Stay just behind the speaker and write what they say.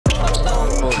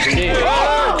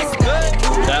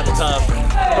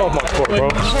bro.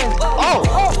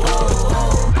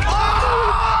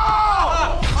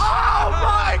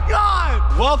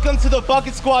 Welcome to the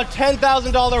Bucket Squad $10,000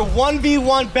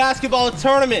 1v1 basketball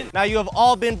tournament. Now you have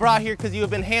all been brought here because you have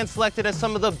been hand selected as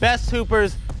some of the best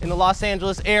hoopers in the Los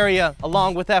Angeles area,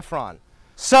 along with Efron.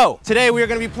 So today we are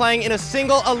going to be playing in a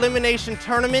single elimination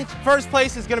tournament. First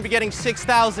place is going to be getting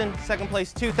 6,000, second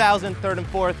place 2,000, third and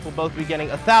fourth will both be getting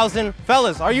 1,000.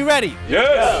 Fellas, are you ready?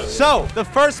 Yes. So the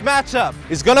first matchup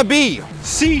is going to be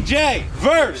CJ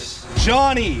versus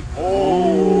Johnny.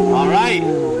 Oh. All right.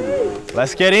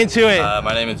 Let's get into it.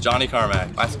 My name is Johnny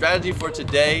Carmack. My strategy for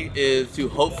today is to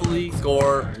hopefully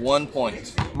score 1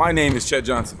 point. My name is Chet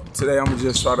Johnson. Today I'm gonna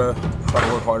just try to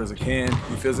work hard as I can,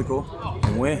 be physical,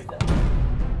 and win.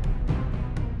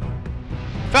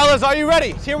 Fellas, are you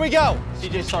ready? Here we go.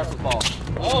 CJ starts with ball.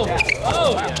 Oh, yeah.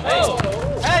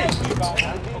 Hey.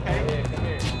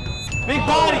 Big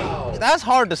body. That's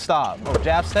hard to stop. Oh,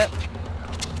 jab step.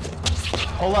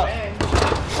 Hold up.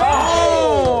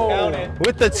 Oh!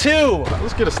 With the two.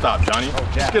 Let's get a stop, Johnny.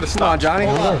 Oh, let's get a stop. Come on, Johnny.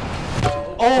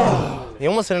 Oh! He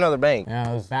almost hit another bank.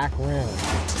 Yeah, it was back rim.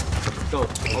 Go.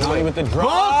 Johnny with the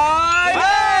drive.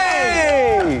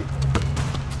 Hey!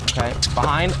 Okay,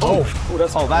 behind. Oh,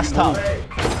 that's tough.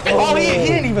 Oh, he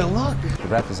didn't even look. The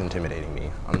ref is intimidating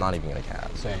me. I'm not even gonna cap.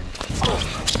 Same.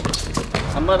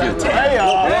 All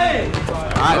right,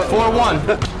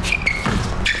 4-1.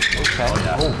 Okay.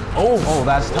 Oh,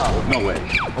 that's tough. No way.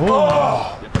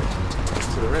 Oh.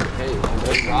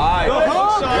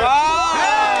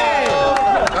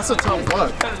 That's a tough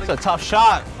look. It's a tough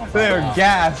shot. They're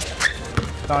gassed.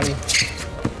 Donnie.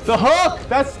 The hook.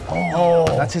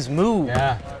 That's his move.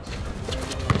 Yeah.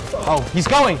 Oh, he's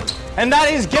going. And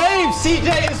that is game.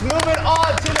 CJ is moving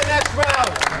on to the next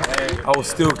round. I was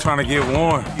still trying to get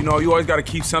warm. You know, you always gotta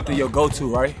keep something your go-to,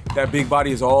 right? That big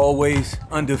body is always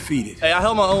undefeated. Hey, I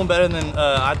held my own better than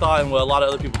I thought and what a lot of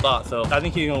other people thought, so I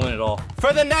think he's gonna win it all.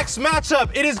 For the next matchup,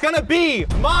 it is gonna be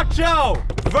Macho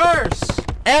versus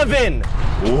Evan.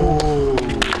 Ooh.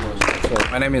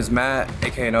 My name is Matt,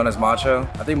 aka known as Macho.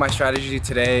 I think my strategy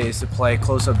today is to play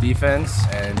close-up defense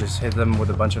and just hit them with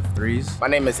a bunch of threes. My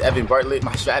name is Evan Bartlett.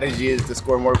 My strategy is to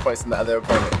score more points than the other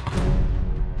opponent.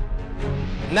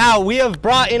 Now, we have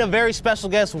brought in a very special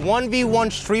guest.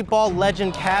 1v1 street ball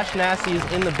legend Cash Nasty is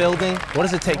in the building. What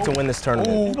does it take to win this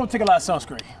tournament? It's gonna take a lot of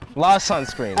sunscreen. A lot of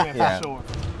sunscreen. Yeah, for sure.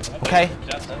 Okay,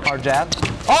 hard jab.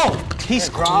 Oh, he's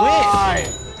quick.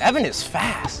 Evan is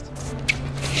fast.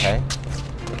 Okay.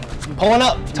 Pulling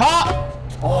up, top.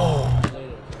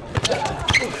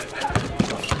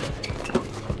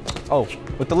 Oh,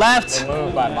 with the left. Good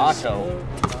move by Macho.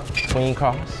 Swing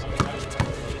cross.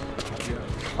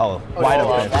 Oh, wide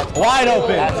open. Wide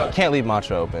open. Can't leave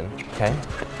Macho open. Okay.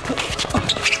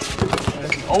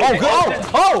 Oh, go.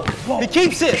 Oh, he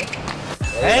keeps it.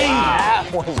 Hey. That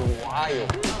was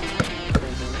wild.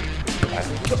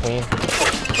 Between.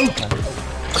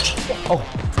 Oh.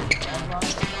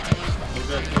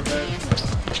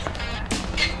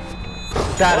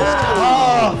 That is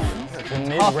tough.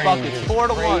 Tough bucket.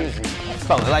 4-1.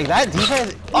 Felt like that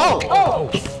defense. Oh.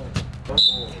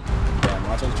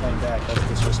 Macho's trying back. That's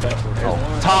disrespectful.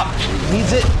 Top.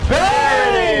 Needs it.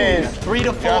 Bang!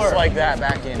 3-4. Just like that,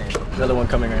 back in it. Another one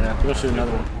coming right now. We're gonna shoot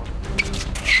another one.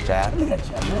 Jab.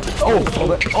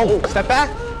 Oh, step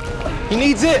back. He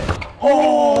needs it.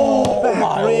 Oh,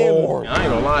 my Lord. I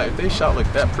ain't gonna lie, if they shot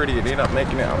like that pretty and they not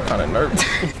making it, I'm kind of nervous.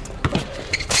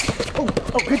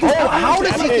 How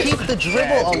does he keep the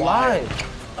dribble alive?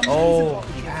 Oh,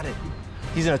 he got it.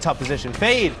 He's in a tough position.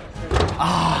 Fade.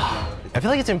 Ah. I feel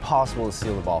like it's impossible to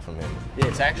steal the ball from him. Yeah,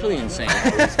 it's actually insane.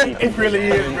 It really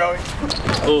is, bro.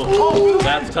 Oh,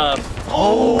 that's tough.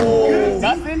 Oh.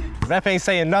 Nothing? Ref ain't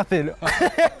saying nothing.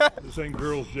 This ain't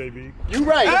girls, JV. You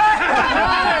right.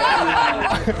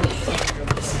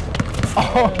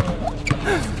 Oh.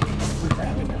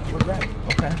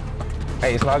 Okay.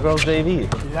 Hey, it's not girls JV.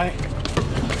 Right.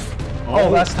 Oh,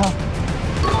 that's tough.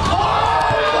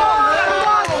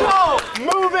 Oh,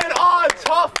 moving on,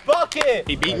 tough bucket.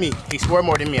 He beat me. He scored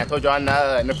more than me. I told you in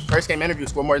the first game interview,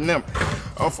 scored more than them.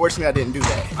 Unfortunately, I didn't do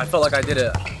that. I felt like I did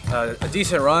a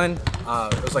decent run.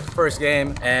 It was like the first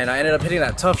game, and I ended up hitting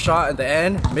that tough shot at the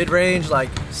end, mid-range, like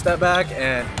step back,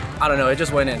 and I don't know, it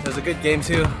just went in. It was a good game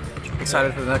too.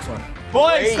 Excited for the next one.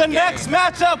 Boys, the next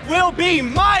matchup will be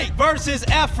Mike versus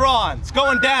Efron. It's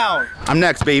going down. I'm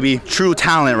next, baby. True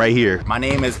talent right here. My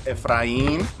name is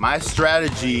Ephraim. My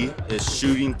strategy is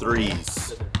shooting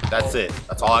threes. That's it.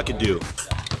 That's all I can do.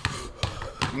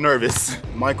 I'm nervous.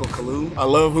 Michael Kalu. I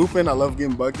love hooping. I love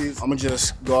getting buckets. I'm gonna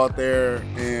just go out there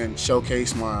and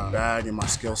showcase my bag and my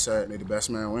skill set. May the best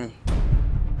man win.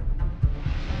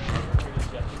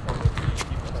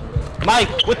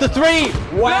 Mike with the three.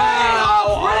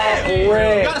 Wow. You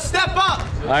gotta step up.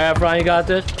 All right, Efron, you got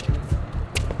this.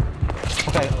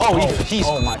 Okay. Oh, he's.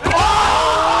 Oh my God.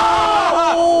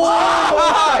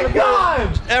 Oh my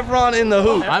God! Efron in the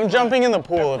hoop. I'm jumping in the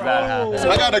pool if that happens.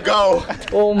 I gotta go.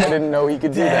 Oh my. I didn't know he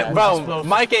could do that. Bro,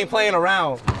 Mike ain't playing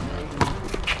around.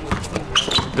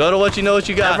 Go to what you know what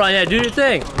you got. Efron, yeah, do your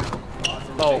thing.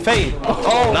 Oh, fade.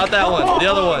 Oh, not that one. The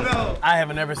other one. I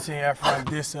haven't ever seen Efron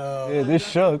this. Yeah, this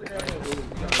shook.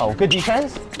 Oh, good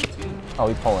defense. Oh,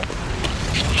 he's pulling.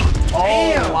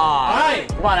 Oh my. All right.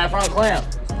 Come on, Efron, clamp.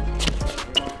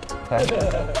 Okay.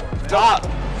 Stop.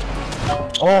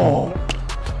 Oh.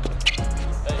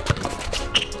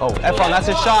 Oh, Efron, that's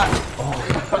his shot. Oh.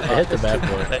 I hit the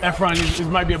backboard. Efron, this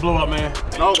might be a blow up, man.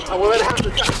 No, I will let it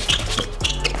happen.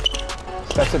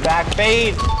 Steps it back,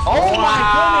 fade. Oh my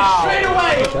goodness, straight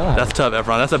away. That's tough,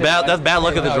 Efron. That's bad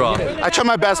luck of the draw. I tried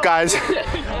my best, guys.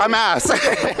 I'm ass.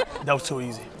 That was too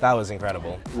easy. That was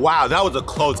incredible. Wow, that was a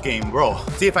close game, bro.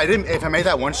 See, if I made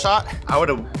that one shot, I would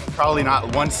have probably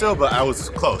not won still, but I was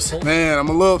close. Man, I'm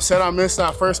a little upset I missed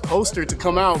that first poster to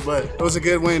come out, but it was a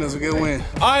good win. It was a good win.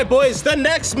 All right, boys, the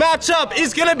next matchup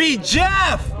is gonna be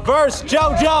Jeff versus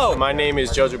JoJo. My name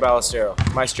is Jojo Ballestero.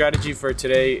 My strategy for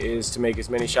today is to make as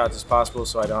many shots as possible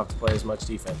so I don't have to play as much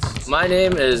defense. My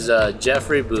name is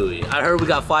Jeffrey Bowie. I heard we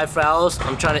got 5 fouls.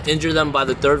 I'm trying to injure them by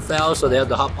the 3rd foul so they have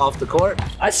to hop off the court.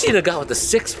 I see the guy with the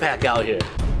 6-pack out here.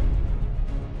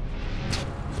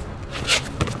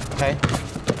 Okay.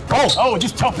 Oh,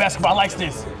 just tough basketball. I like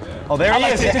this. Oh, there he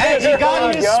is. Hey, he got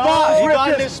in his spot. He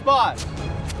got in his spot.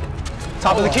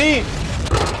 Top of the key.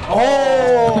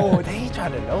 Oh, he tried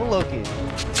to no-look it.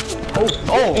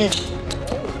 Oh.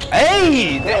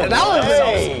 Hey, that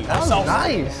was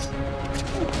nice.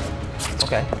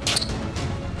 Okay.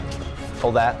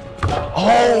 Hold that.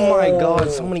 Oh my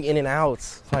God, so many in and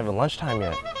outs. It's not even lunchtime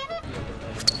yet.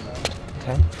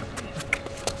 Okay.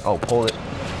 Oh, pull it.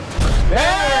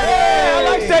 Hey, I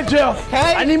like that, Jeff.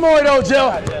 Okay. I need more of those,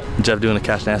 Jeff. Jeff doing a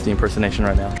Cash Nasty impersonation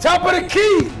right now. Top of the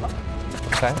key.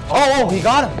 Okay. Oh, he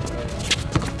got him.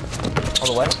 All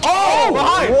the way. Oh,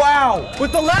 behind. Wow.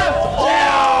 With the left.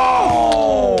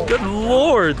 Oh. Good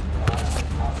Lord.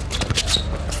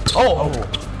 Oh.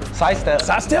 Side step.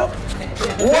 Side step.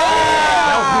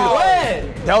 Wow.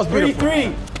 That was beautiful.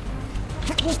 3-3.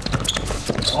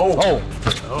 Oh,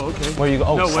 okay. Where you go?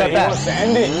 Oh, no step way. back. He wants to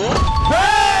end it.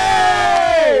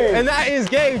 Hey! And that is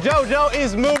game. JoJo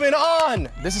is moving on.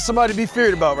 This is somebody to be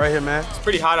feared about right here, man. It's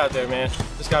pretty hot out there, man.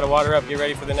 Just gotta water up, get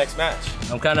ready for the next match.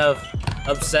 I'm kind of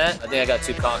upset. I think I got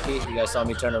too cocky. You guys saw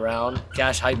me turn around.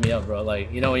 Cash hyped me up, bro.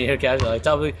 Like, you know when you hear Cash, like,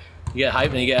 tell me, you get hyped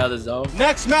and you get out of the zone.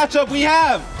 Next matchup we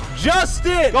have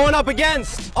Justin going up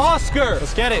against Oscar.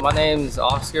 Let's get it. My name's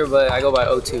Oscar, but I go by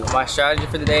O2. My strategy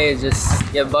for the day is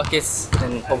just get buckets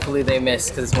and hopefully they miss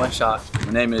because it's one shot.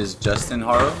 My name is Justin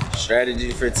Harrow.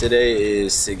 Strategy for today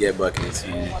is to get buckets,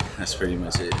 and that's pretty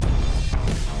much it.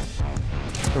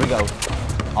 Here we go.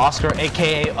 Oscar,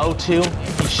 AKA O2.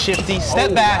 He's shifty.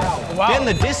 Step back. Wow. Get in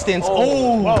the distance.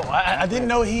 Oh. Whoa, I didn't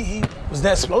know he was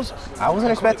that explosive. I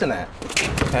wasn't expecting that.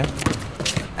 Okay.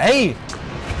 Hey.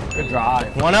 Good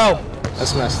drive. 1-0.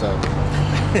 That's messed up.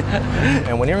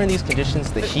 And when you're in these conditions,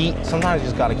 the heat, sometimes you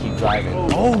just gotta keep driving.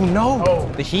 Oh no!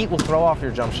 Oh. The heat will throw off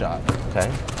your jump shot.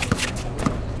 Okay.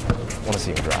 Wanna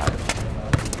see him drive.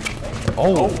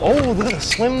 Oh, look at the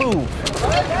swim move.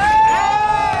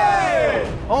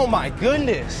 Oh my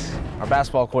goodness. Our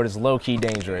basketball court is low-key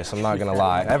dangerous, I'm not gonna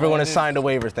lie. Everyone has signed a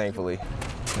waiver, thankfully.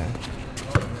 Okay.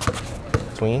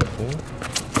 Tween.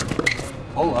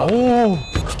 Oh!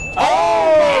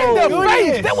 In the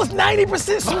face! That was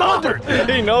 90% smothered!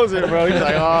 He knows it, bro. He's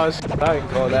like, oh, I can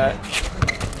call that.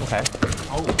 Okay.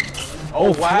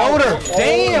 Oh, wow. Floater!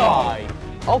 Damn!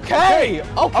 Okay.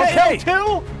 2.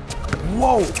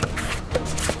 Whoa!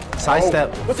 Side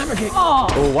step. What time of game?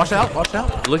 Oh, watch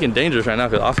out. Looking dangerous right now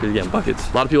because Oscar's getting buckets.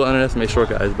 A lot of people underestimate short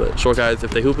guys, but short guys,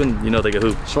 if they hooping, you know they can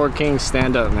hoop. Short kings,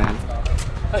 stand up, man.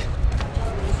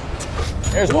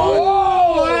 There's one.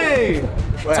 Whoa! Hey!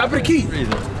 Top of the key.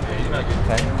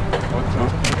 Okay.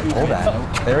 Hold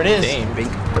that. There it is.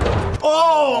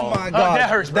 Oh my God. That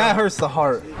hurts, bro. That hurts the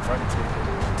heart.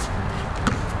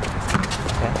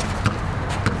 Okay.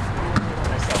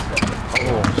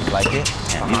 Oh, like it.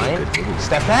 Behind.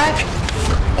 Step back.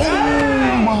 Oh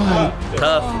my.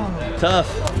 Tough.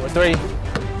 3.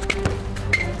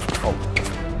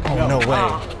 Oh no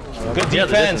way. Good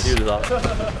defense.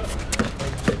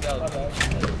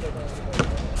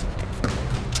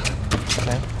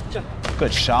 Okay.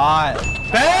 Good shot.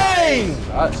 Bang!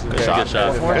 Good shot.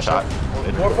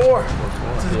 4-4.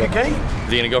 This is a good game. Is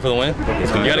he gonna go for the win?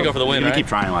 You gotta go for the win, right? Keep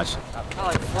trying, watch.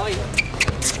 Wow!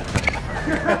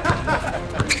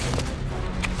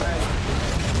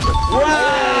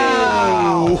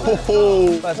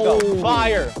 Let's go.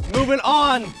 Fire. Moving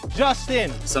on,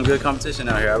 Justin. Some good competition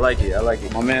out here. I like it. I like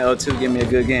it. My man O2 gave me a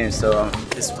good game, so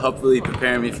it's hopefully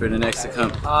preparing me for the next to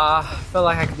come. I felt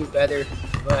like I could do better,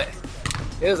 but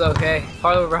it was okay.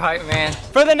 Hard overhyped, man.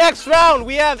 For the next round,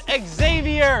 we have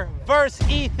Xavier versus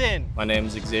Ethan. My name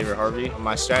is Xavier Harvey.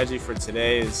 My strategy for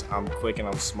today is I'm quick and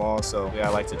I'm small, so yeah,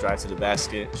 I like to drive to the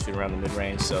basket, shoot around the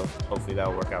mid-range, so hopefully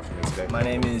that'll work out for me today. My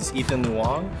name is Ethan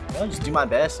Luong. You know, just do my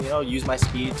best, you know, use my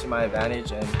speed to my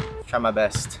advantage and try my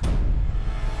best.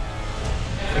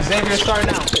 Xavier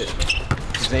starting out.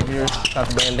 Xavier's got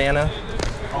the bandana.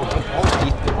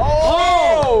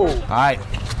 Oh! All right.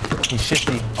 He's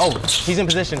shifty. Oh, he's in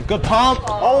position. Good pump.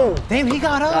 Oh, damn, he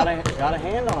got up. Got a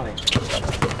hand on it.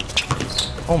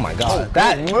 Oh my God.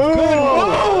 That move. Good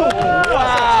move.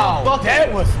 Wow.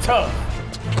 That was tough.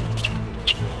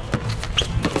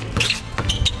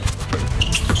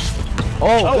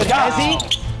 Oh, good hezzy.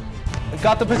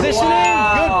 Got the positioning.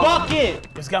 Good bucket.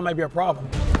 This guy might be a problem.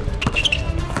 I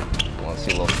want to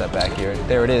see a little step back here.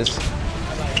 There it is.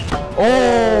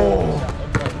 Oh.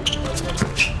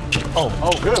 Oh,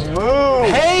 good move.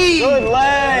 Hey! Good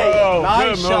leg. Bro, nice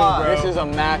good shot. Move, this is a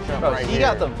matchup right here. He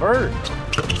got the vert.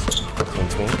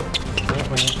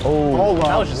 Oh,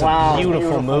 that was just a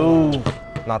beautiful move.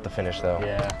 Not the finish, though.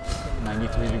 Yeah.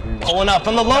 93 degrees. Pulling up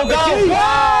from the logo.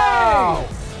 Wow!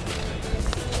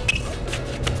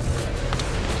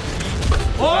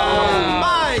 Oh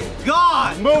my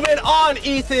God! Moving on,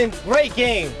 Ethan. Great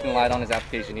game. He lied on his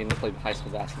application. He didn't play high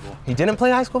school basketball. He didn't play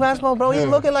high school basketball, bro? He's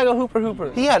looking like a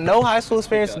hooper. He had no high school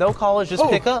experience, no college, just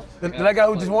pick up. That guy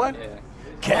who just won?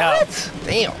 Yeah. What?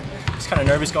 Damn. Just kind of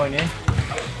nervous going in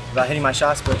about hitting my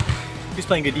shots, but he's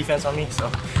playing good defense on me, so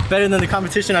better than the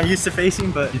competition I'm used to facing.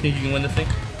 But You think you can win the thing?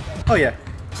 oh yeah,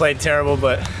 played terrible,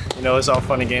 but you know it's all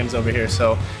fun and games over here.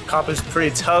 So comp is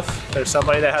pretty tough. There's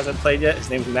somebody that hasn't played yet. His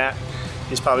name's Matt.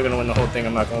 He's probably gonna win the whole thing.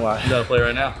 I'm not gonna lie. You gotta play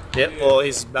right now. Yep. Well,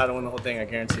 he's about to win the whole thing. I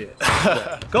guarantee it.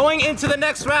 Going into the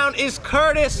next round is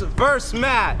Curtis versus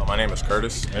Matt. My name is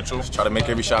Curtis Mitchell. Just try to make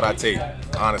every shot I take,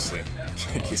 honestly.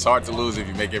 It's hard to lose if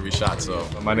you make every shot, so.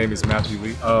 My name is Matthew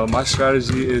Lee. My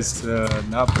strategy is to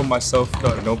not put myself,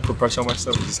 don't put pressure on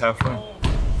myself, just have fun.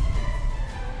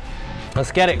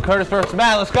 Let's get it. Curtis versus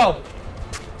Matt. Let's go.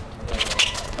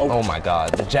 Oh my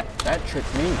God. The jet. That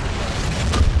tricked me.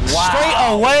 Wow.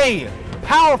 Straight away.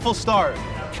 Powerful start.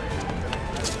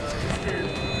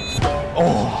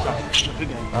 Oh.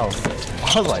 I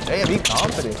was like, damn, he's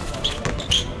confident.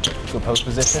 Good post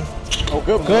position. Oh,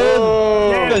 good.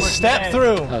 Good step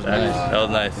through. That was nice. That was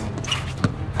nice.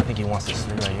 I think he wants this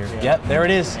three right here. Yep, there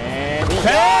it is. And he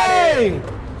Bang!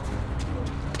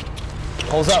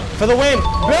 Pulls up for the win.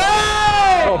 Bang!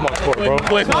 Oh, my court, bro.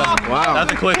 Quick one. Wow.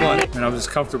 That's a quick one. And I'm just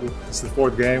comfortable. It's the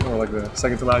fourth game, or like the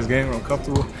second to last game, where I'm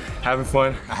comfortable, having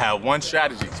fun. I have one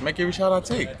strategy, to make every shot I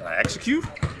take. I execute?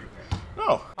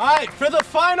 No. All right, for the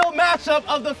final matchup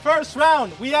of the first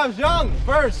round, we have Young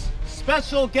versus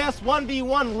special guest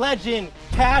 1v1 legend,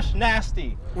 Cash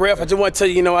Nasty. Ref, I just want to tell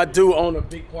you, you know, I do own a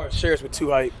big part of shares with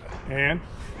 2 Hype. And?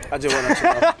 I just want to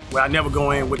let you know. Well, I never go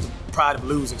in with the pride of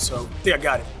losing, so I think I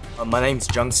got it. My name's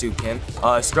Jungsu Kim.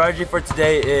 Strategy for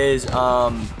today is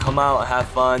come out, have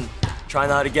fun, try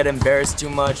not to get embarrassed too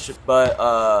much, but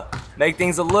make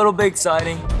things a little bit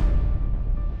exciting.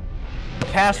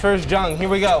 Cash versus Jung, here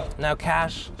we go. Now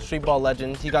Cash, street ball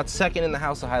legend, he got second in the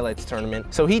House of Highlights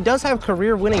tournament, so he does have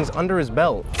career winnings under his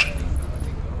belt.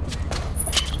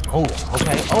 Oh,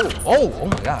 okay, oh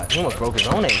my God, he almost broke his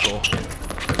own ankle.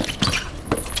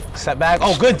 Step back,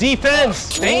 oh, good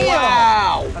defense! Damn!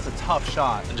 Wow! That's a tough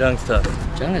shot. Jung's tough.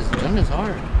 Jung is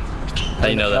hard. How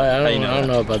you know that? I don't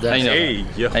know about that. How you know Hey,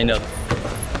 that? yo. How you know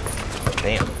that?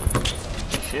 Damn.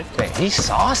 Man, he's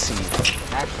saucy.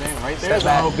 Accident right there. Step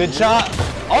back, good shot.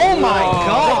 Oh my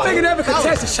God! I'm thinking of a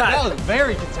contested shot. That was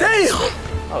very contested. Damn!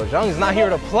 Oh, Jung's not here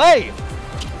to play.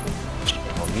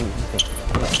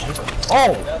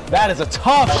 Oh, that is a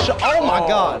tough shot. Oh my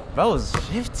God. Bro is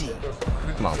 50.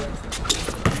 Come on.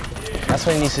 That's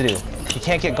what he needs to do. He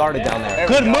can't get guarded down there.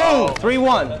 Good move.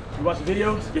 3-1. You watch the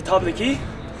videos, get top of the key.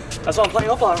 That's what I'm playing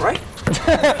up on, right?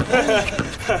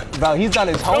 Bro, he's done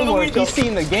his homework. He's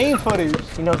seen the game footage.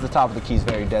 He knows the top of the key is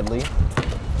very deadly.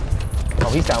 Oh,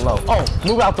 he's down low. Oh,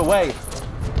 move out the way.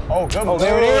 Oh, good. Oh,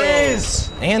 there it is.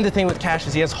 And the thing with Cash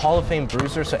is he has Hall of Fame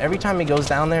bruiser, so every time he goes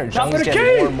down there, Jung's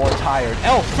getting more and more tired.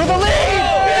 Oh, for the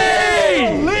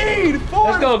lead! Lead!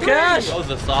 Let's go, Cash! That was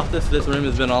the softest this rim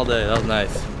has been all day. That was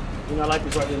nice. You know, I like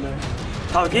this right in there.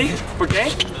 Top of the key for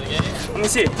game? Let me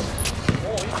see it.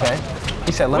 Okay.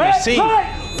 He said, let me see.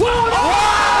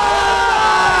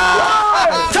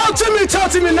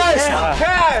 Talk to me nice.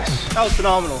 Cash! That was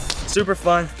phenomenal. Super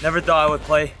fun. Never thought I would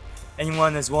play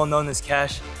anyone as well known as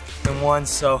Cash in one,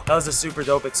 so that was a super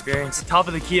dope experience. The top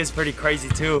of the key is pretty crazy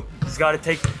too. Just gotta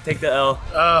take the L.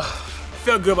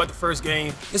 Felt good about the first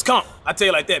game. It's calm. I tell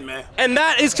you like that, man. And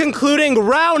that is concluding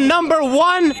round number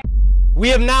 1. We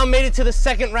have now made it to the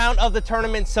second round of the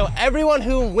tournament, so everyone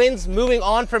who wins moving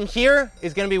on from here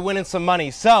is gonna be winning some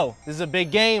money. So, this is a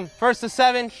big game. First to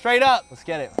 7, straight up. Let's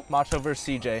get it. Macho versus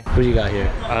CJ. Who do you got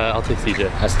here? I'll take CJ.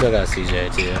 I still got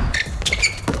CJ too.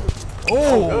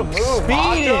 Oh,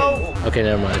 speeding. Okay,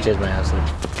 never mind. I changed my answer.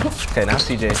 Okay, now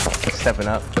CJ stepping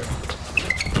up.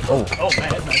 Oh. Oh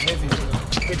man, that's nice.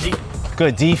 Good deep.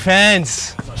 Good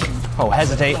defense. Oh,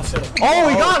 hesitate. Oh,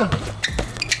 he got him.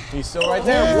 He's still right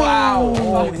there. Wow.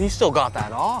 Oh, he still got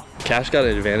that off. Cash got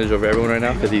an advantage over everyone right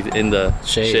now because he's in the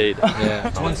shade. Yeah.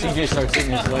 That's when CJ starts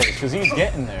hitting his legs because he's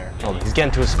getting there. Oh, he's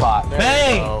getting to a spot.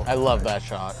 Bang! I love that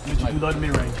shot. You love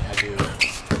mid-range. I do.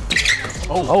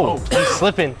 Oh, he's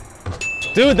slipping.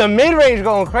 Dude, the mid-range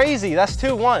going crazy. That's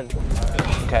 2-1.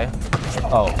 Okay.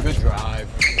 Oh. Good drive.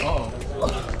 Uh-oh.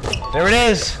 There it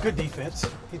is. Good defense.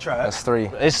 He tried. That's 3.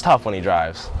 It's tough when he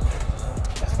drives.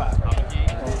 That's 5.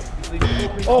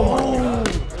 Oh.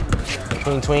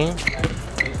 Tween.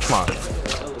 Come on.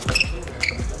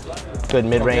 Good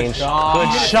mid-range.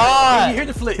 Good shot. You hear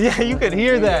the flick. Yeah, you could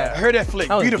hear that. I heard that flick.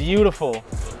 That was beautiful.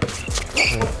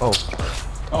 Oh.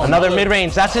 Another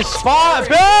mid-range. That's his spot.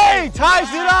 Bang!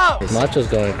 Ties it up. Macho's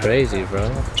going crazy,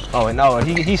 bro. Oh, no.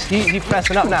 He's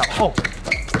messing up now. Oh.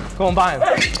 Going by him.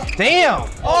 Damn.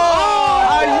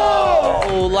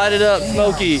 Oh, light it up,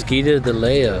 Smokey. Skeeted the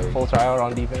layup. Full tryout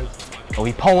on defense. Oh,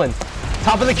 he pulling.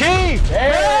 Top of the key.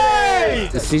 Hey!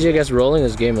 If CJ gets rolling,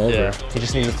 it's game over. Yeah. He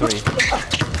just needs a 3.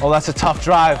 Oh, that's a tough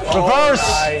drive. Reverse.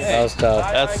 Nice. That was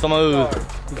tough. That's smooth.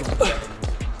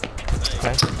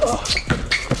 Okay. Oh.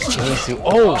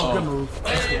 Good move.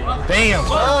 Damn.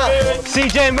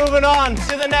 CJ moving on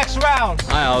to the next round.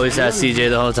 I always had CJ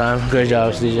the whole time. Great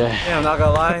job, CJ. Yeah, I'm not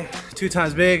gonna lie. 2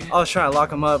 times big. I was trying to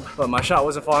lock him up, but my shot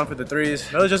wasn't falling for the 3s.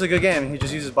 But it was just a good game. He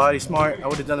just used his body smart. I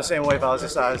would have done the same way if I was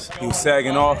his size. He was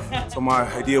sagging off, so my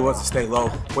idea was to stay low,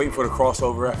 waiting for the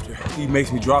crossover after. He makes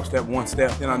me drop step 1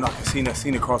 step, then I knock a seen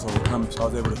the crossover coming, so I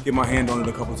was able to get my hand on it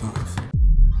a couple times.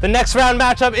 The next round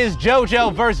matchup is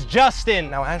JoJo versus Justin.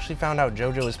 Now, I actually found out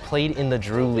JoJo has played in the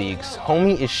Drew Leagues.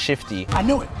 Homie is shifty. I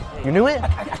knew it. You knew it?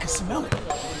 I can smell it.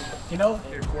 You know?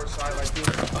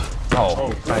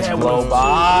 Oh, nice blow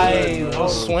by. Little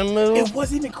swim move. It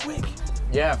wasn't even quick.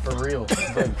 Yeah, for real.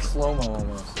 Like slow-mo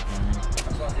almost.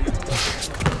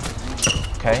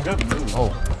 Okay.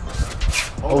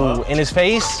 Oh, in his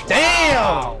face.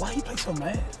 Damn! Why he play so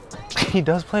mad? He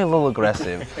does play a little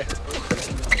aggressive.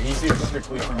 He's here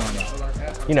strictly for money.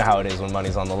 You know how it is when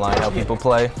money's on the line, how people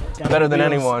play. Better than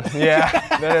anyone. Yeah,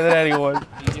 better than anyone.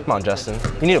 Come on, Justin.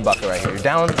 You need a bucket right here. You're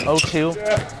down 0-2.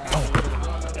 Oh,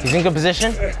 he's in good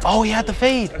position. Oh, he had the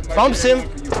fade. Bumps him.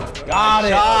 Got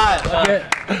it.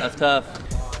 That's tough.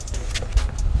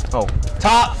 Oh,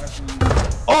 top.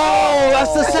 Oh,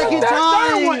 that's the second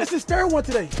time. That's his 3rd one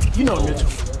today. You know Mitchell.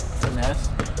 Finesse.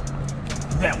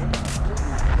 That one.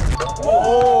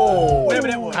 Oh, whatever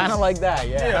that was. Kind of like that,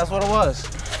 yeah. That's what it was.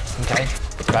 Okay,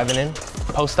 driving in,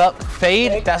 post up,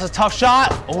 fade. That's a tough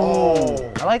shot.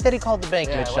 Oh, I like that he called the bank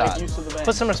mid-shot.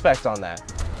 Put some respect on that.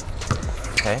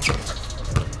 Okay.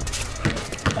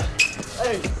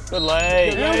 Hey, good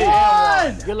leg.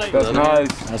 Good leg. That's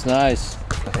nice. That's nice.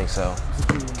 I think so.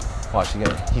 Watch,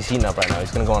 he's heating up right now.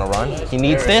 He's gonna go on a run. He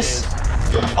needs this.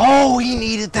 Oh, he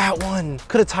needed that one.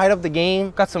 Could have tied up the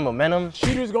game, got some momentum.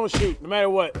 Shooter's gonna shoot, no matter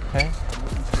what. Okay.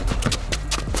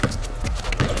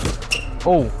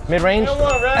 Oh, mid-range.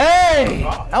 Hey,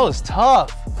 that was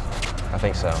tough. I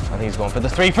think so. I think he's going for the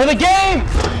 3 for the game.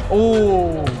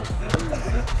 Oh.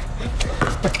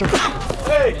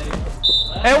 Hey.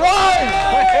 And 1!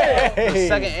 Hey.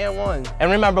 Second and 1. And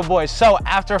remember, boys, so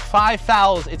after 5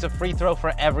 fouls, it's a free throw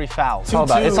for every foul. It's all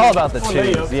about the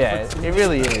 2s. Yeah, it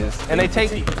really is. And they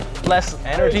take less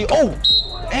energy. Oh,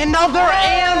 another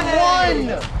and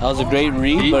 1! That was a great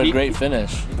read, but a great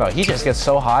finish. Bro, he just gets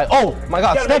so high. Oh my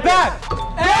God, step back!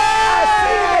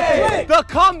 Yes! The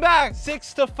comeback,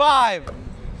 6-5.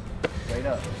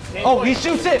 Oh, he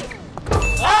shoots it.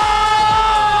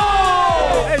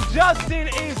 Oh! And Justin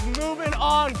is moving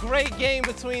on. Great game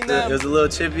between them. It was a little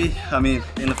chippy. I mean,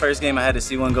 in the first game, I had to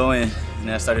see one go in, and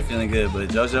then I started feeling good. But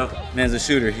JoJo, man's a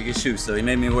shooter. He can shoot, so he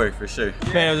made me work for sure.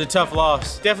 Man, it was a tough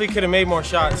loss. Definitely could have made more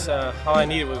shots. All I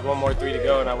needed was 1 more 3 to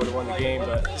go, and I would have won the game,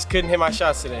 but just couldn't hit my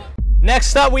shots today.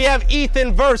 Next up, we have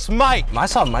Ethan versus Mike. I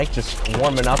saw Mike just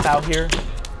warming up out here.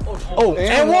 Oh,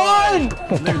 and one!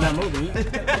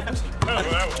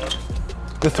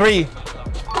 The three.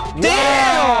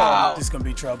 Damn! This is gonna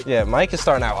be trouble. Yeah, Mike is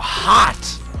starting out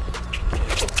hot.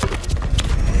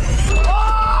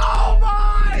 Oh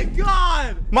my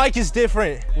God! Mike is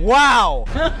different. Wow.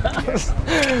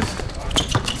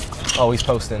 Oh, he's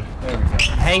posting.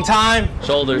 Hang time.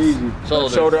 Shoulders. Easy.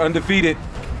 Shoulder undefeated.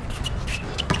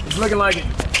 It's looking like it.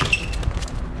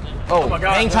 Oh, my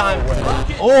God. hang time.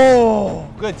 Oh,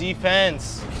 good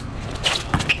defense.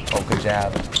 Oh, good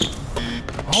jab.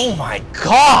 Oh my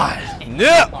God.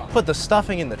 Yeah. Put the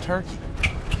stuffing in the turkey.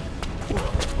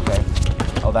 Okay.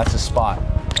 Oh, that's a spot.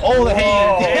 Oh, the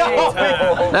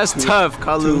hand. That's tough,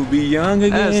 Kalu. To be young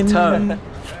again. That's tough.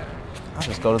 I'll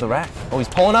just go to the rack. Oh, he's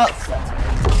pulling up.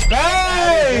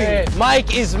 Bang!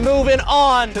 Mike is moving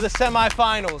on to the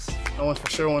semifinals. That one for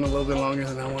sure went a little bit longer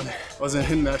than that one. Wasn't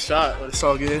hitting that shot, but it's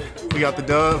all good. We got the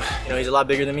dub. You know, he's a lot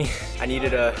bigger than me. I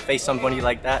needed to face somebody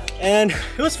like that. And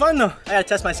it was fun though. I had to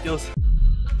test my skills.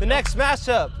 The next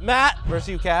matchup, Matt versus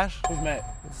you, Cash. Who's Matt?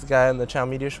 This guy in the Chow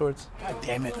Media shorts. God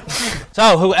damn it.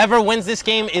 So whoever wins this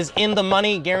game is in the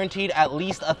money, guaranteed at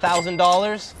least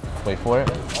 $1,000. Wait for it.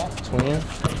 Swing in.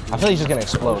 I feel like he's just gonna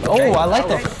explode. Oh, I like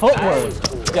the footwork.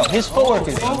 Yo, his footwork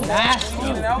is nasty.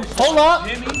 Hold up.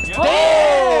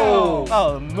 Oh!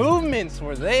 Oh, the movements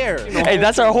were there. Hey,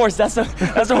 that's our horse. That's the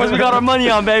horse we got our money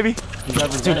on, baby.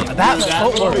 Dude,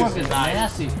 that footwork is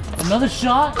nasty. Another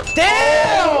shot?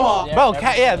 Damn! Bro,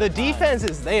 yeah, the defense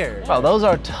is there. Bro, those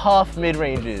are tough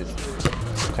mid-ranges.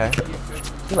 Okay.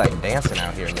 He's like dancing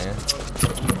out here, man.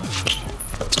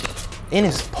 In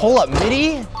his pull-up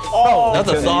midi? Oh, that's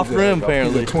a soft rim,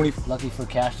 apparently. Lucky for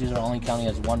Cash, these are only counting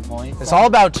as 1 point. It's all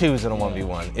about twos in a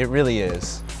 1v1. It really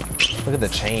is. Look at the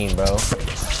chain, bro.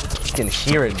 You can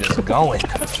hear it just going.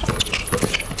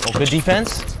 Oh, good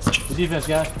defense. Good defense,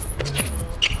 guys.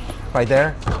 Right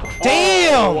there.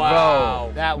 Damn,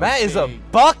 wow. bro. Matt is a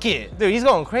bucket. Dude, he's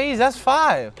going crazy. That's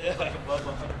 5.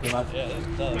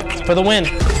 For the win.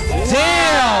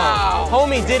 Damn!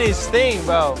 Homie did his thing,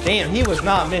 bro. Damn, he was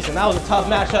not missing. That was a tough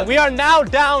matchup. We are now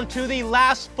down to the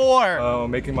last 4.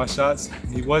 Making my shots,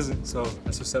 he wasn't, so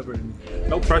that's what separated me.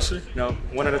 No pressure, no,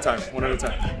 one at a time, one at a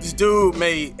time. This dude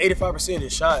made 85% of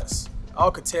his shots.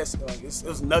 All contested, like it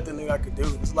was nothing that I could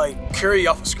do. It's like Curry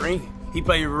off a screen. He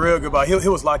played real good ball. He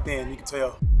was locked in, you can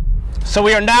tell. So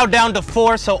we are now down to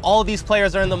 4, so all these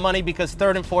players are in the money because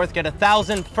 3rd and 4th get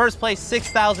 1,000, 1st place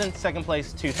 6,000, 2nd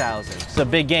place 2,000. It's a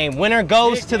big game. Winner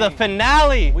goes to the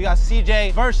finale. We got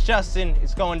CJ versus Justin.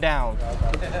 It's going down.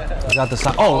 We got the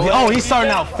side. Oh, he's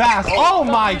starting out fast. Oh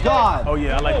my God. Oh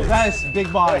yeah, I like this. That's big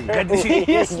body. This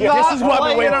is what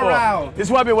I've been waiting for. This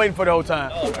is what I've been waiting for the whole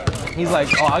time. He's like,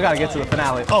 oh, I gotta get to the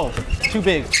finale. Oh, too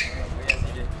big.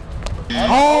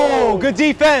 Oh, good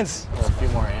defense. A few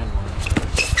more and ones.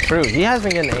 True, he has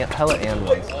been getting hella and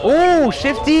ones. Oh,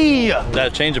 shifty.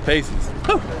 That change of paces.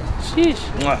 Sheesh.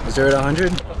 0 to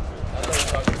 100.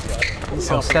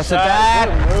 Oh, steps it back.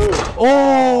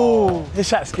 Oh, This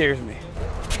shot scares me.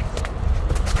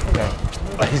 okay.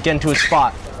 He's getting to his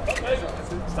spot.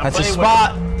 That's his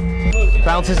spot.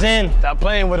 Bounces in. Stop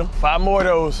playing with him. 5 more of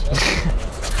those.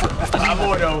 5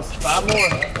 more of those. 5 more.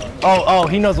 Oh,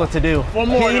 he knows what to do. 4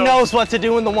 more. He knows what to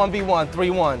do in the 1v1,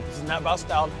 3-1. This is not about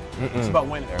style. It's about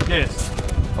winning. Yes.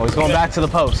 Oh, he's going back to the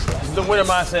post. This is the winner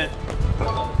mindset.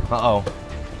 Uh-oh.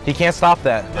 He can't stop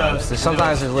that. Yeah.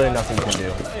 Sometimes there's literally nothing you can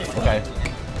do. Okay.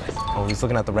 Oh, he's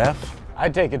looking at the ref.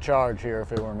 I'd take a charge here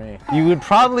if it were me. You would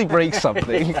probably break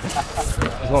something. He's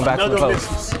going back to the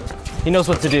post. He knows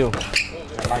what to do.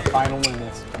 My final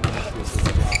minutes.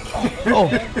 Oh,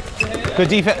 good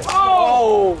defense.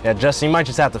 Oh! Yeah, Justin, you might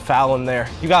just have to foul him there.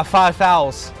 You got 5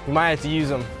 fouls. You might have to use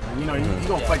them. You know, you're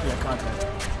gonna fight to that contact.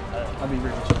 I'll be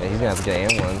real. Yeah, he's gonna have to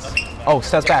get and ones. Oh,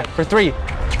 steps back for 3.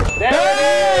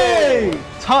 Hey!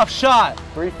 Tough shot.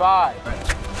 3-5.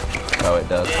 Oh, it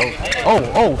does.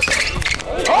 Oh!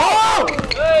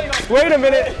 Wait a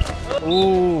minute.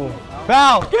 Ooh,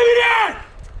 foul. Get it in!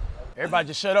 Everybody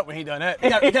just shut up when he done that. He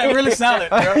got really solid,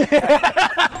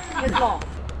 bro.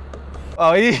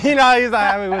 Oh, he's not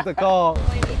happy with the call.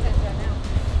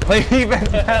 Play defense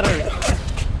better.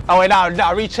 Oh wait, no,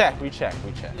 recheck.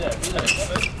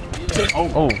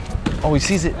 Oh, he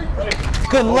sees it.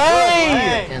 Good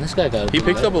lane. Man, this guy got it. He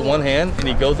picks up with one hand and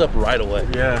he goes up right away.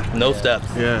 Yeah. No steps.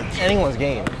 Yeah. Anyone's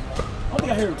game. I don't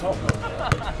think I hear him talk.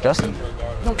 Justin.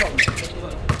 Don't talk.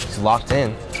 He's locked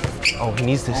in. Oh, he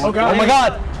needs this. Oh, God. Oh my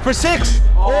God, for 6.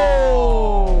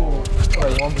 Oh.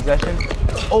 Wait, 1 possession.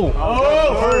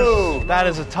 Oh. That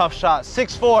is a tough shot.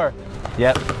 6-4.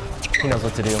 Yep. He knows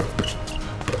what to do.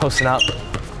 Posting up.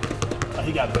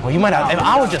 He got it. Well, you might have.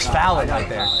 I would just foul it right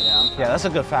there. Yeah, I'm Yeah, that's a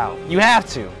good foul. You have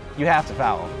to. You have to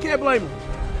foul. Can't blame him.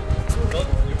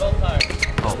 You're both tired.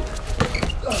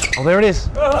 Oh, there it is.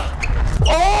 Oh!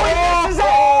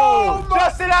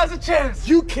 Justin has a chance.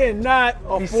 You cannot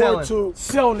He's afford to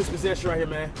sell on this possession right here,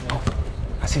 man.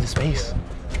 I see the space.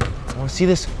 I want to see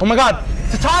this. Oh my God,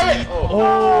 to tie it.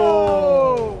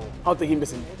 Oh! I don't think he's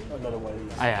missing another one of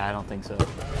these. I don't think so.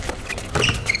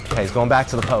 Okay, he's going back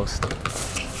to the post.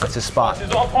 That's his spot.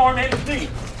 It's all par man deep.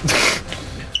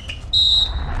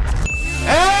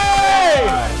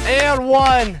 Hey! And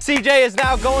one. CJ is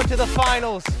now going to the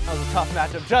finals. That was a tough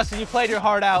matchup. Justin, you played your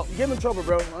heart out. Give him trouble,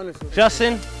 bro, honestly.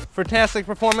 Justin, fantastic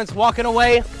performance. Walking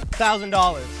away,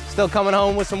 $1,000. Still coming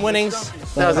home with some winnings.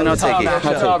 That was a no take it.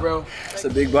 Good job, bro. It's a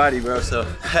big body, bro, so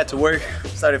I had to work.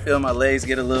 Started feeling my legs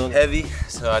get a little heavy,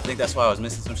 so I think that's why I was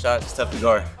missing some shots. It's tough to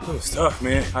guard. It was tough,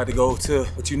 man. I had to go to,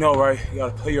 but you know, right? You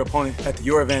gotta play your opponent at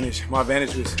your advantage. My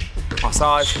advantage was my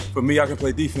size. For me, I can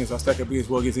play defense. I stack up as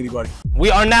well against anybody. We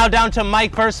are now down to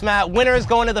Mike versus Matt. Winner is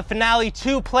going to the finale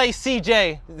to play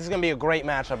CJ. This is gonna be a great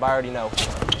matchup, I already know.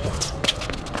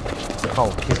 Oh,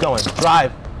 he's going.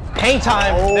 Drive. Hang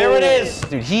time. Oh. There it is.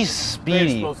 Dude, he's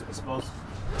speedy. Explosive.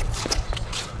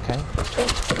 Okay.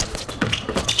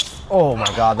 Oh my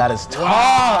God, that is tough.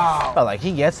 Wow. Oh, like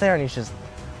he gets there and he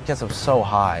gets up so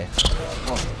high.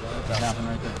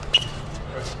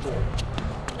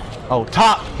 Oh,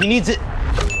 top. He needs it.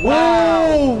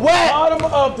 Wow. Ooh, wet. Bottom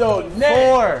of the net.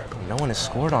 4. No one has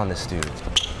scored on this dude.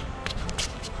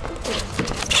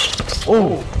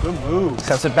 Oh, good move.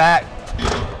 Steps it back.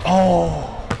 Oh.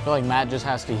 I feel like Matt just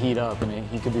has to heat up and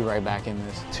he could be right back in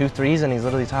this. 2 threes and he's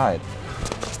literally tied.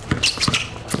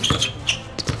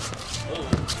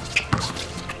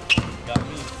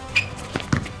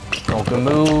 Oh, good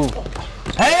move.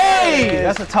 Hey!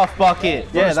 That's a tough bucket.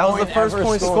 Yeah, that was the first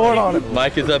point scored on him.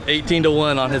 Mike is up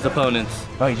 18-1 on his opponents.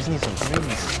 Oh, you just need some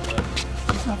threes.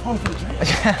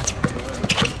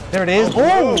 There it is.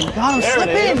 Oh, got him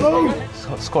slipping.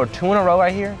 Scored 2 in a row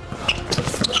right here.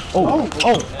 Oh,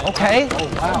 okay.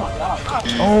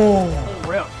 Oh.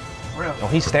 Oh,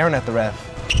 he's staring at the ref.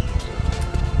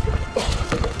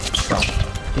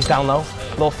 He's down low.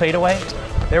 Little fadeaway.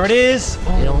 There it is.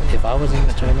 You know, if I was in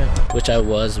the tournament, which I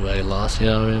was, but I lost, you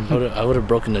know what I mean? I would have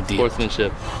broken the deal.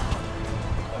 Sportsmanship.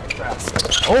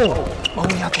 Oh,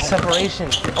 we got the separation.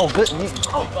 Oh,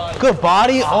 good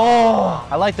body. Oh,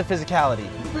 I like the physicality.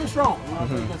 He's pretty strong.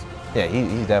 Yeah,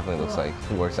 he definitely looks like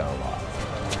he works out a lot.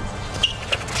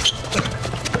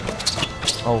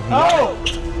 Oh,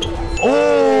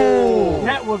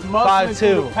 That was muscling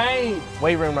through the pain.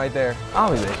 Weight room right there. I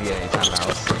don't think they should get any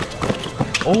timeouts.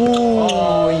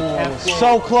 Oh,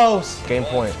 so close. Game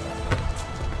point.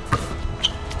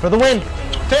 For the win.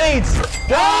 Fades.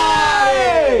 Got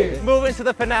Moving to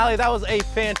the finale. That was a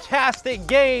fantastic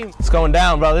game. It's going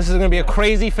down, bro. This is going to be a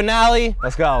crazy finale.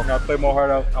 Let's go. I play more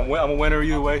hard out. I'm a winner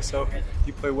either way, so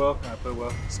you play well, I play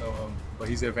well. So, but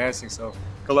he's advancing, so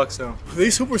good luck to him.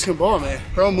 These hoopers can ball, man.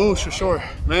 Pro moves for sure.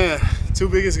 Man, 2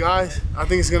 biggest guys. I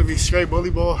think it's going to be straight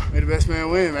bully ball. May the best man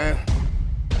win, man.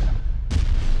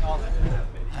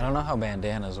 I don't know how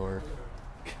bandanas work.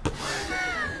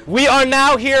 We are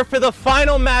now here for the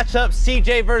final matchup,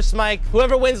 CJ versus Mike.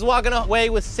 Whoever wins walking away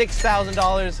with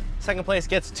 $6,000. Second place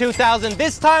gets $2,000.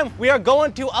 This time, we are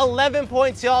going to 11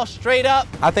 points, y'all, straight up.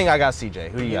 I think I got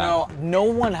CJ. Who do you got? No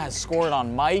one has scored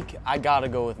on Mike. I gotta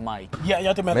go with Mike. Yeah, you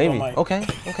have to Maybe. Mike. Okay.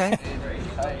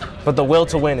 But the will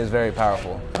to win is very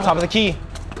powerful. Top of the key.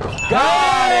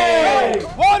 Got it!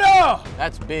 Water!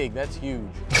 That's big. That's huge.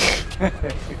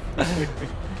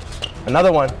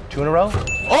 Another one. 2 in a row.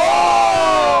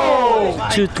 Oh!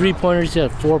 2 3-pointers. You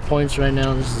have 4 points right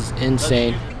now. This is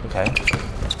insane. Okay.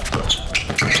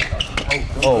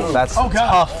 Oh, that's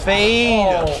tough fade.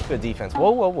 Oh. Good defense.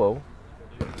 Whoa.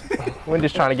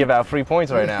 Wendy's trying to give out free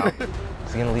points right now.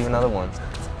 Is he gonna leave another one?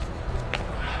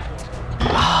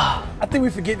 I think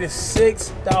we forget this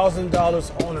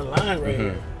 $6,000 on the line right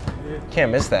here.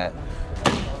 Can't miss that.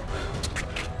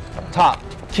 Top,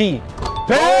 key.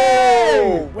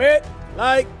 Hey! Wet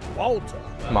like water.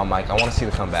 Come on, Mike. I want to see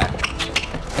the comeback.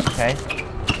 Okay.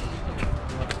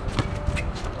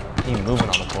 He's moving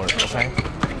on the court. Okay.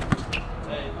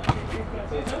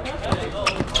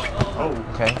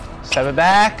 Okay. Step it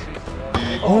back.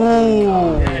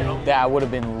 Oh! That would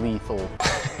have been lethal.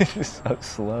 He's so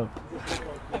slow.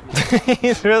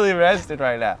 He's really rested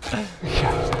right now.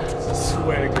 I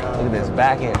swear to God. Look at this,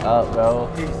 backing up, bro.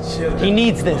 He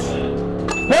needs this.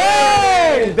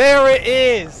 Hey! There it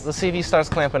is. Let's see if he starts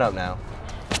clamping up now.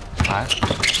 All right.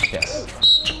 Yes.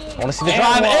 I want to see the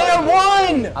drive. And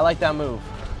one! I like that move.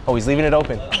 Oh, he's leaving it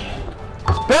open.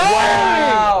 Bang!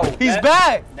 Wow. He's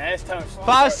back. That's tough.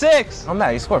 5-6. I'm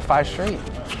mad. He scored 5 straight.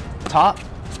 Top.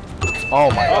 Oh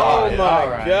my God. Oh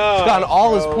my God. He's gotten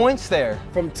all his points there.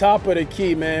 From top of the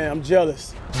key, man. I'm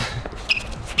jealous.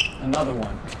 Another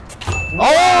one. Oh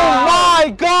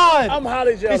my God! I'm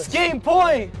highly jealous. It's game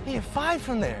point. He had 5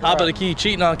 from there. Top of the key,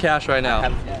 cheating on cash right now.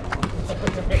 All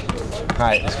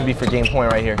right, this could be for game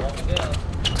point right here.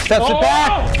 Steps it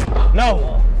back.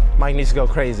 No. Mike needs to go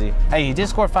crazy. Hey, he did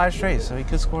score 5 straight, so he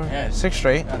could score 6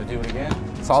 straight. Gotta do it again.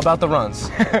 It's all about the runs.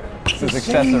 This is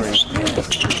accessory.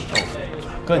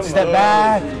 Good step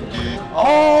back.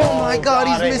 Oh my God,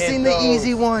 he's missing the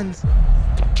easy ones.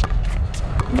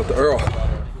 What the Earl?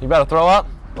 You about to throw up?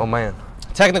 Oh man.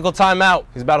 Technical timeout.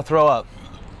 He's about to throw up.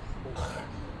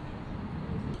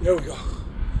 There we go.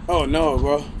 Oh no,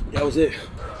 bro. That was it.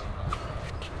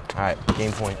 All right,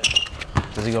 game point.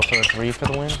 Does he go for the 3 for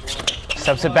the win?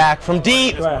 Steps it back from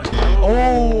deep.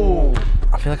 Oh.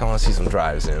 I feel like I want to see some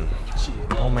drives in.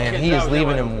 Oh man, he is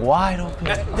leaving him wide open.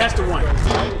 That's the one.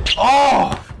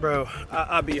 Oh! Bro,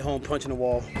 I'll be home punching the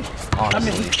wall.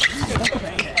 Honestly.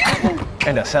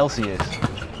 And a Celsius.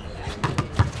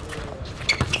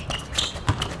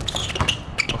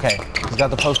 Okay, he's got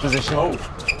the post position. Oh.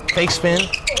 Fake spin.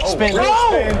 Spin.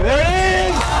 Oh. There it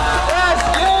is!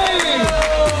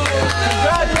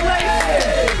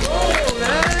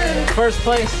 Congratulations! First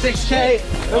place, 6K.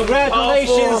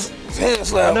 Congratulations.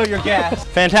 I know you're gassed.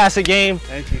 Fantastic game.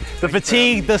 Thank you. The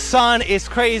fatigue, the sun is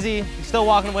crazy. You're still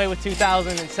walking away with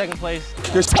 2,000 in second place.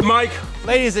 Good, Mike.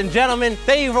 Ladies and gentlemen,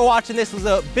 thank you for watching. This was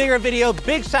a bigger video.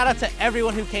 Big shout out to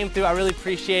everyone who came through. I really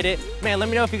appreciate it. Man, let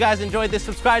me know if you guys enjoyed this.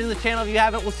 Subscribe to the channel if you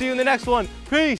haven't. We'll see you in the next one. Peace.